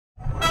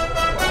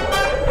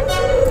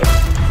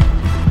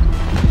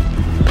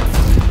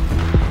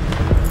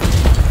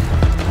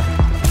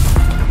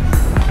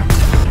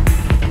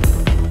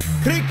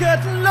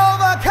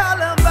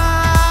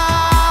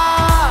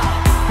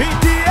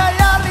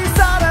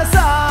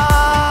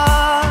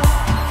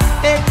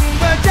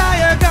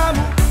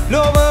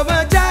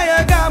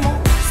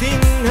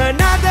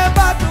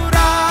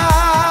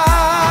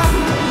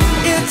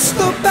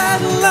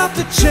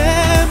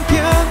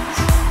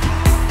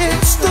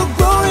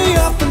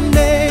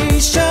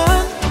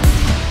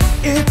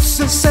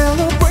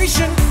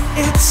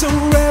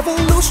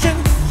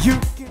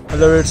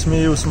Whether it's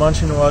me, Usman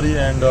Shinwari,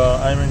 and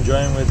I'm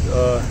enjoying with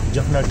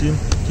Jaffna team.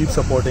 Keep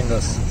supporting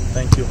us.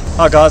 Thank you.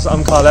 Hi guys,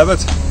 I'm Kyle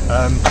Abbott.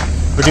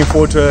 Looking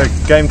forward to a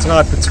game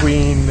tonight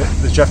between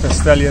the Jaffna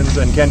Stallions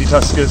and Candy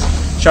Tuskers.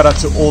 Shout out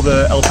to all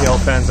the LPL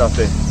fans out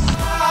there.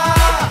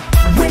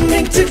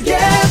 Winning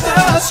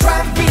together,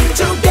 striving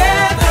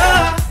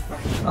together.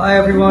 Hi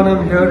everyone,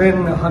 I'm here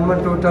in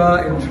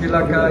Hemani in Sri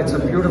Lanka. It's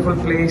a beautiful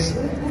place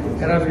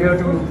and I'm here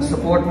to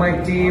support my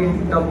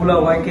team,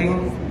 Dabula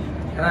Viking.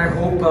 And I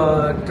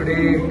hope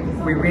today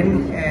we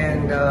win,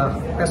 and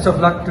best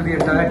of luck to the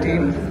entire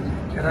team.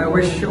 And I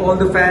wish all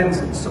the fans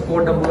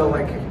support Dabula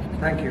Viking.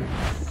 Thank you.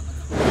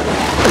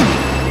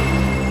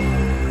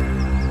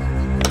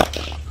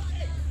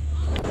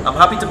 I'm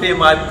happy to play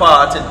my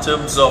part in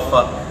terms of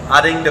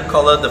adding the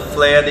color, the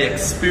flair, the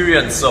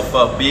experience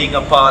of being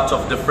a part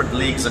of different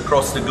leagues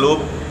across the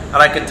globe. And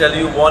I can tell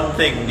you one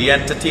thing, the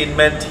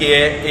entertainment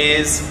here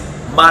is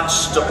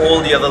matched to all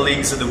the other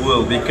leagues in the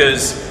world,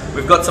 because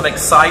we've got some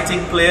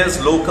exciting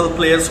players, local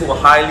players who are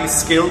highly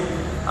skilled,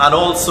 and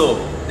also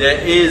there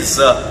is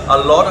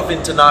a lot of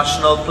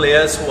international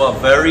players who are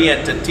very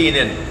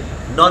entertaining.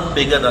 None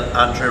bigger than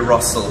Andre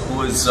Russell,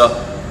 who has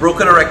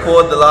broken a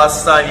record the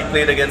last time he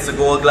played against the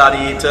Gold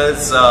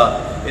Gladiators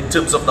in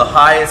terms of the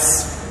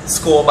highest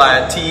score by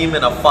a team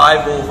in a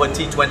 5-over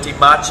T20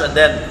 match, and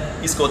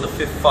then he scored the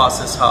 5th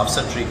fastest half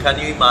century. Can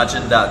you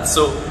imagine that?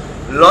 So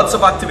lots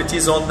of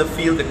activities on the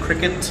field. The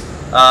cricket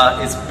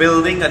is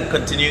building and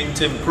continuing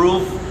to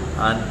improve,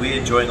 and we're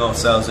enjoying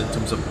ourselves in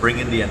terms of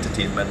bringing the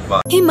entertainment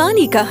value.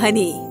 Himani का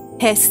हनी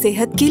है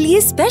सेहत के लिए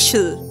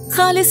special,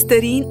 खालिस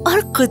तरीन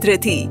और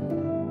कुदरती,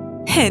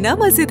 है ना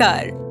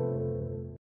मजेदार।